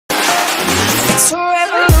It's a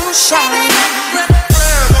revolution.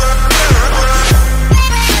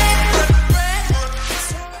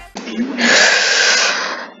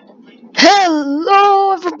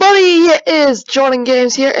 Hello everybody, it is Jordan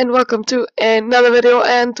Games here and welcome to another video,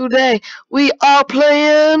 and today we are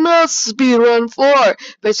playing Speedrun 4.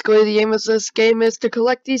 Basically the aim of this game is to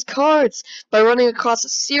collect these cards by running across a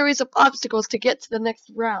series of obstacles to get to the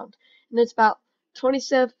next round. And it's about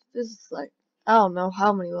 27, this is like, I don't know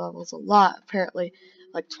how many levels, a lot apparently,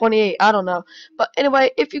 like 28, I don't know. But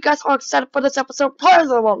anyway, if you guys are excited for this episode, please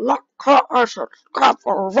like, subscribe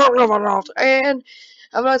and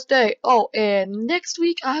have a nice day. Oh, and next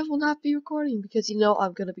week I will not be recording because you know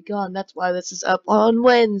I'm gonna be gone. That's why this is up on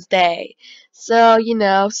Wednesday. So, you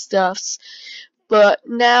know, stuffs. But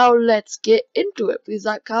now let's get into it. Please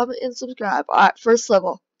like, comment, and subscribe. Alright, first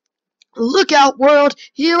level. Look out, world!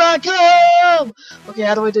 Here I come! Okay,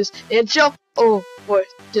 how do I do this? And jump! Oh, boy,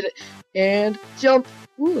 did it. And jump.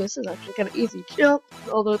 Ooh, this is actually kind of easy. Jump!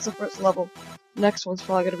 Although it's the first level. Next one's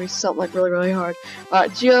probably gonna be something like really, really hard.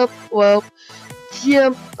 Alright, jump. Well.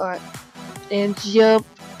 Jump, alright, and jump,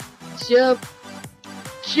 jump,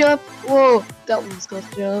 jump, whoa, that one's close,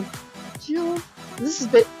 jump, jump. This is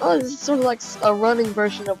this is sort of like a running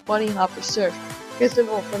version of Bunny Hop or Surf. You guys don't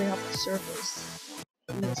know what Bunny Hop or Surf is.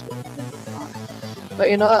 But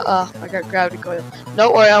you know, I got gravity coil.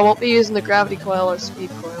 Don't worry, I won't be using the gravity coil or speed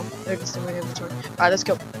coil. They're just in my inventory. Alright, let's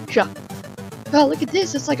go. Oh, look at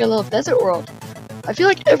this, it's like a little desert world. I feel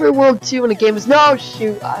like every world 2 in a game is no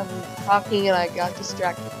shoot, I was talking and I got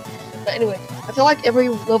distracted. But anyway, I feel like every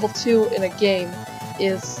level 2 in a game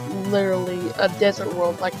is literally a desert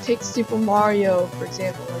world. Like take Super Mario for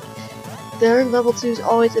example. Like their level 2 is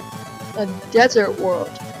always a desert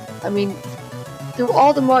world. I mean, through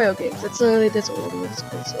all the Mario games, it's literally a desert world.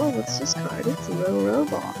 Oh, what's this card? It's a little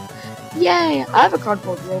robot. Yay! I have a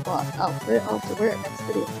cardboard robot outfit. I'll have to wear it next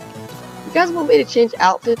video. You guys want me to change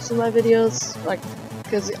outfits in my videos? Like,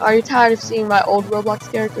 because are you tired of seeing my old Roblox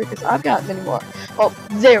character? Because I've got many more. Oh,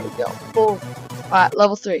 there we go. Boom. Alright,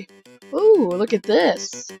 level 3. Ooh, look at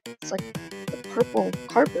this. It's like a purple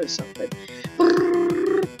carpet or something.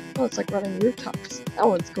 Oh, it's like running rooftops. That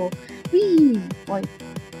one's cool. Wee, boing,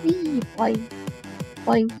 wee, boing,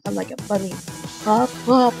 boing. I'm like a bunny. Hop,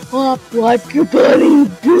 hop, hop, like a bunny.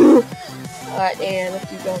 Alright, and if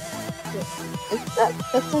you go.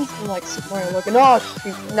 That sounds like Super Mario looking. Oh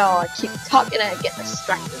shoot, no, I keep talking and I get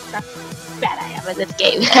distracted. That's how bad I am in this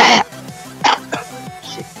game.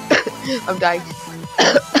 Shit. I'm dying.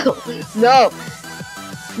 No!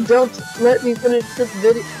 Don't let me finish this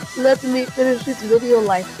video. Let me finish this video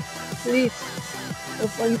life. Please.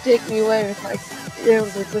 Before you take me away with my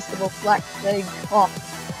irresistible black thing. Oh.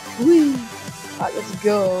 Whee! Alright, let's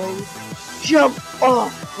go. Jump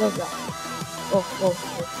off! Oh god.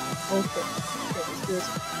 Okay.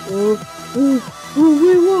 Woo!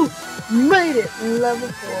 Made it! Level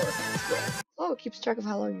 4. Oh, it keeps track of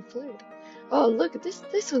how long you played. Oh, look at this.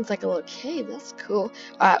 This one's like a little cave. That's cool.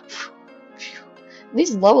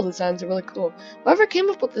 These level designs are really cool. Whoever came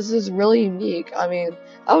up with this is really unique. I mean,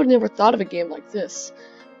 I would never thought of a game like this.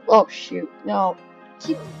 Oh shoot! No,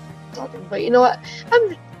 keep talking. But you know what?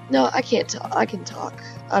 No, I can't talk. I can talk.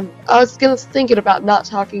 I was thinking about not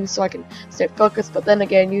talking so I can stay focused, but then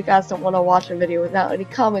again, you guys don't want to watch a video without any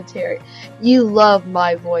commentary. You love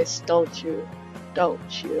my voice, don't you?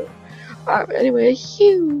 Don't you? Alright, anyway,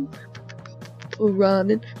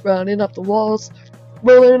 running up the walls,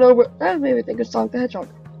 rolling over. That made me think of Sonic the Hedgehog.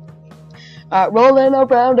 Alright, rolling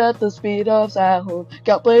around at the speed of sound.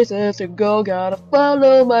 Got places to go, gotta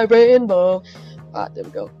follow my rainbow. Alright, there we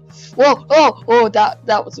go. Whoa! Oh!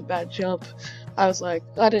 That was a bad jump. I was like,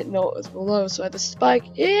 I didn't know it was below, so I had to spike,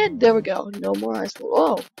 and there we go. No more ice.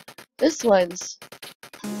 Whoa! This one's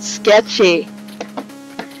sketchy.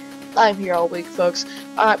 I'm here all week, folks.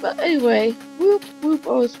 Alright, but anyway, whoop!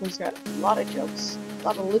 Oh, this one's got a lot of jumps. A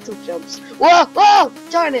lot of little jumps. Whoa!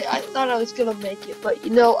 Darn it! I thought I was gonna make it, but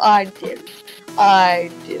you know, I didn't. I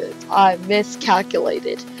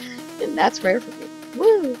miscalculated. And that's rare for me.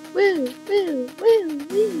 Woo!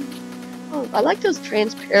 Oh, I like those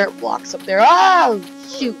transparent blocks up there. Oh,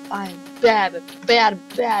 shoot, I'm bad at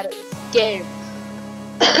this game.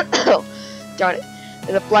 Darn it.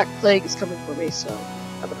 And the Black Plague is coming for me, so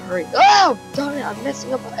I'm gonna hurry. Oh, darn it, I'm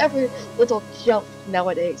messing up every little jump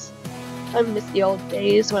nowadays. I miss the old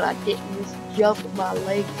days when I didn't just jump and my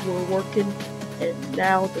legs were working, and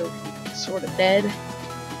now they're sort of dead.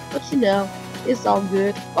 But you know, it's all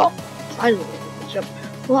good. Oh, finally. Jump.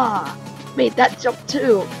 Wow, made that jump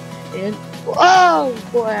too. And oh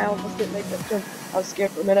boy, I almost didn't make that jump. I was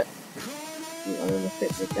scared for a minute. I'm gonna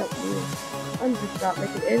fit make that move. I'm just not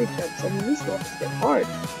making any jumps. I mean, these levels get hard.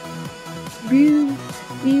 Pew,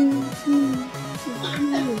 pew, pew,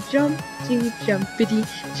 pew, jumpity, jumpity,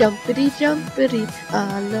 jumpity, jumpity.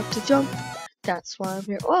 I love to jump. That's why I'm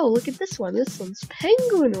here. Oh, look at this one. This one's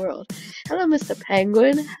Penguin World. Hello, Mr.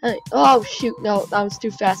 Penguin. Hey. Oh shoot, no, I was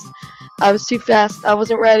too fast. I was too fast. I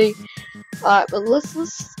wasn't ready. Alright, but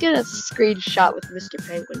let's get a screenshot with Mr.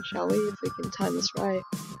 Penguin, shall we? If we can time this right.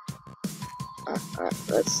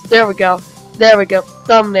 Alright, there we go. There we go.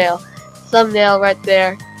 Thumbnail. Thumbnail right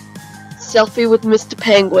there. Selfie with Mr.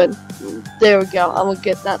 Penguin. There we go. I'm gonna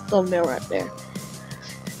get that thumbnail right there.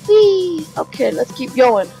 Whee! Okay, let's keep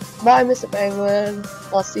going. Bye, Mr. Penguin.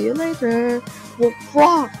 I'll see you later.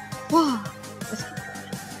 Wah, wah. Let's keep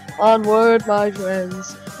going. Onward, my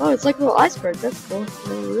friends. Oh, it's like a little iceberg. That's cool. I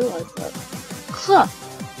didn't realize that. Huh.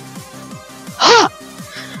 Ha!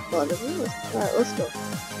 Oh, I never realized. Alright, let's go.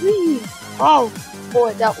 Whee! Oh,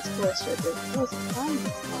 boy, that was close right there. That was a cloud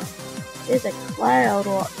spot. There's a cloud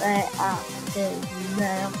right there. I tell you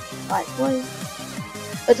now. Alright, boy.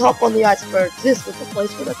 Let's hop on the iceberg. This was the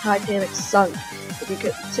place where the Titanic sunk. If you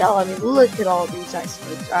couldn't tell, I mean, look at all these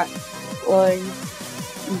icebergs. Alright. Boing.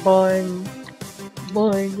 Boing.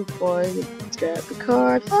 Boing. Boing. Let's grab the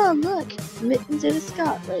card. Oh, look. Mittens in a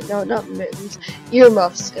scarf. Wait, no, not mittens.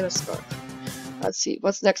 Earmuffs in a scarf. Let's see.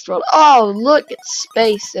 What's next one? Oh, look. It's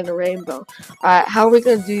space and a rainbow. Alright, how are we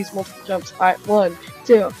going to do these multiple jumps? Alright, 1,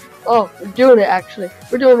 2. Oh, we're doing it, actually.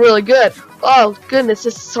 We're doing really good. Oh, goodness.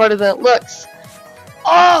 This is harder than it looks.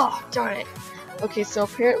 Oh, darn it. Okay, so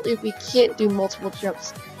apparently we can't do multiple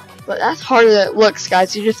jumps. But that's harder than it looks,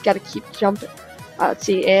 guys. You just gotta keep jumping. Let's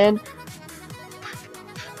see, and...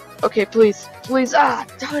 Okay, please. Please. Ah,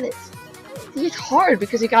 darn it. It's hard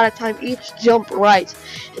because you gotta time each jump right.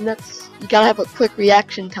 And that's... You gotta have a quick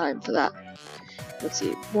reaction time for that. Let's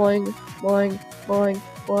see. Boing, boing, boing,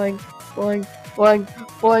 boing, boing, boing,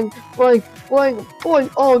 boing, boing, boing,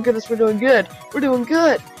 boing. Oh, goodness, we're doing good. We're doing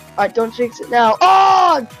good. Alright, don't jinx it now.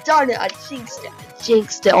 Oh, darn it, I jinxed it. I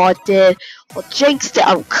jinxed it, oh, I did. I jinxed it,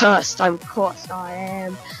 I'm cursed. I'm cursed, I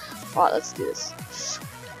am. Alright, let's do this.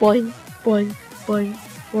 Boing, boing, boing,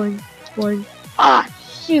 boing, boing. Ah,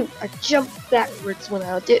 shoot, I jumped backwards when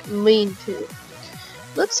I didn't mean to.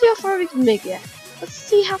 Let's see how far we can make it. Let's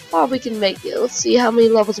see how far we can make it. Let's see how many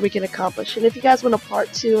levels we can accomplish. And if you guys want a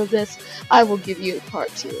part 2 of this, I will give you a part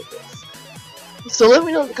 2 of this. So let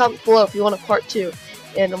me know in the comments below if you want a part 2.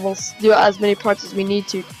 And we'll do as many parts as we need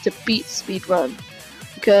to beat speedrun.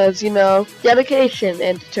 Because, you know, dedication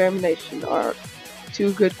and determination are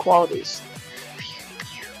 2 good qualities.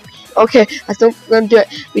 Okay, I think we're gonna do it.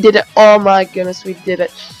 We did it. Oh my goodness, we did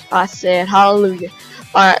it. I said hallelujah.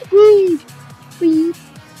 Alright. Whee! Whee!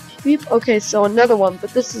 Weep. Okay, so another one,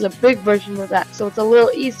 but this is a big version of that, so it's a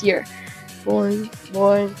little easier. Boing,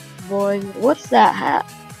 boing, boing. What's that hat?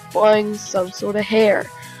 Boing, some sort of hair.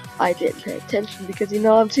 I didn't pay attention because, you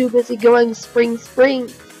know, I'm too busy going spring.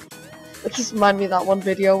 It just reminded me of that one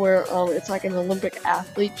video where it's like an Olympic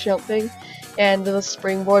athlete jumping and the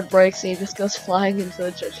springboard breaks and he just goes flying into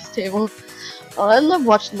the judge's table. I love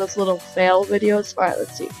watching those little fail videos. Alright,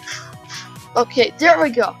 let's see. Okay, there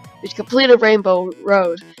we go. We completed Rainbow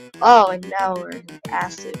Road. Oh, and now we're in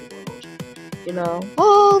Acid World. You know,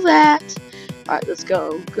 all that. Alright, let's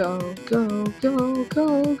go. Go, go, go,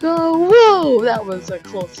 go, go. Whoa! That was a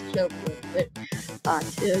close jump right there. I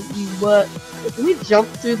tell you what. Can we jump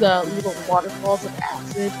through the little waterfalls of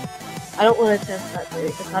acid? I don't want to test that theory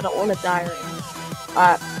because I don't want to die right now.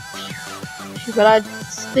 Alright. But I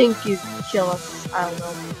think you'd kill us. I don't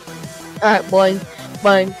know. Alright, boing,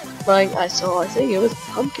 boing, boing. I think it was a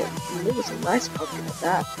pumpkin. And it was a nice pumpkin at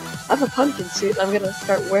that. I have a pumpkin suit and I'm gonna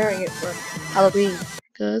start wearing it for Halloween.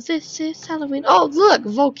 Cause this is Halloween. Oh, look!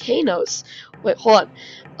 Volcanoes! Wait, hold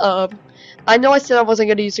on. I know I said I wasn't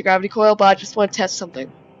gonna use the gravity coil, but I just want to test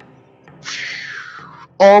something.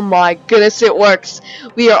 Oh my goodness, it works!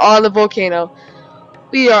 We are on the volcano.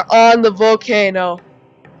 We are on the volcano.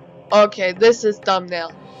 Okay, this is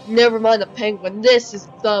thumbnail. Never mind the penguin. This is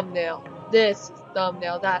thumbnail. This is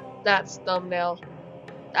thumbnail. That's thumbnail.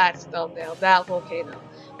 That's thumbnail. That volcano.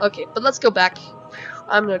 Okay, but let's go back.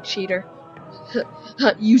 I'm no cheater.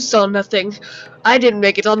 You saw nothing. I didn't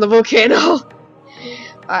make it on the volcano.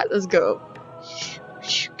 Alright, let's go.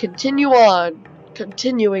 Continue on.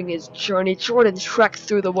 Continuing his journey, Jordan's trek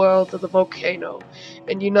through the world of the volcano.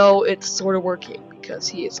 And you know, it's sort of working because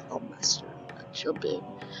he is a master at jumping.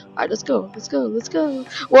 Alright, let's go. Let's go. Let's go.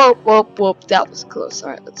 Whoa, whoa, whoa. That was close.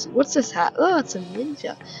 Alright, let's see. What's this hat? Oh, it's a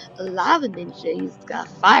ninja. A lava ninja. He's got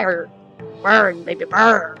fire. Burn, baby,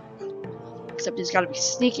 burn. except he's got to be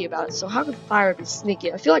sneaky about it. So how could fire be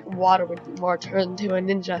sneaky? I feel like water would be more turned into a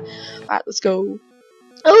ninja. Alright, let's go.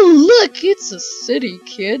 Oh look, it's a city,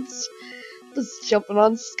 kids. This is jumping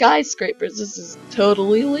on skyscrapers. This is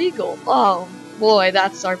totally legal. Oh boy,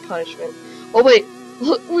 that's our punishment. Oh wait,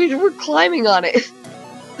 look, we're climbing on it.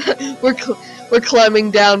 we're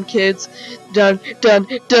climbing down, kids. Dun dun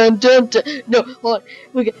dun dun dun. No, hold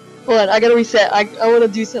on. Hold on. I gotta reset. I want to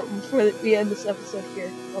do something before we end this episode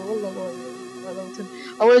here.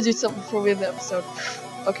 I want to do something before we end the episode.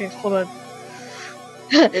 Okay, hold on.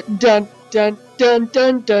 Dun dun dun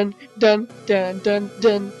dun dun dun dun dun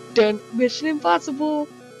dun dun. Mission Impossible.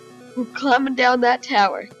 We're climbing down that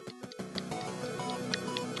tower.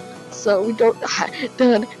 So we don't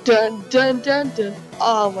dun dun dun dun dun.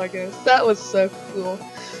 Oh my goodness, that was so cool.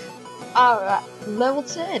 Alright, level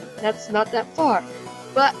 10. That's not that far.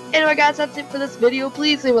 But anyway guys, that's it for this video.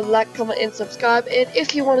 Please leave a like, comment, and subscribe. And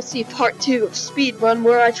if you want to see part 2 of Speedrun,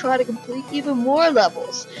 where I try to complete even more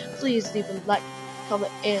levels, please leave a like,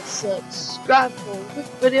 comment, and subscribe for quick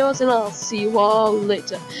videos, and I'll see you all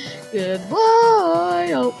later.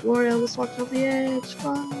 Goodbye. Oh, worry, I almost walked off the edge.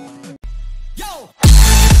 Bye. Yo!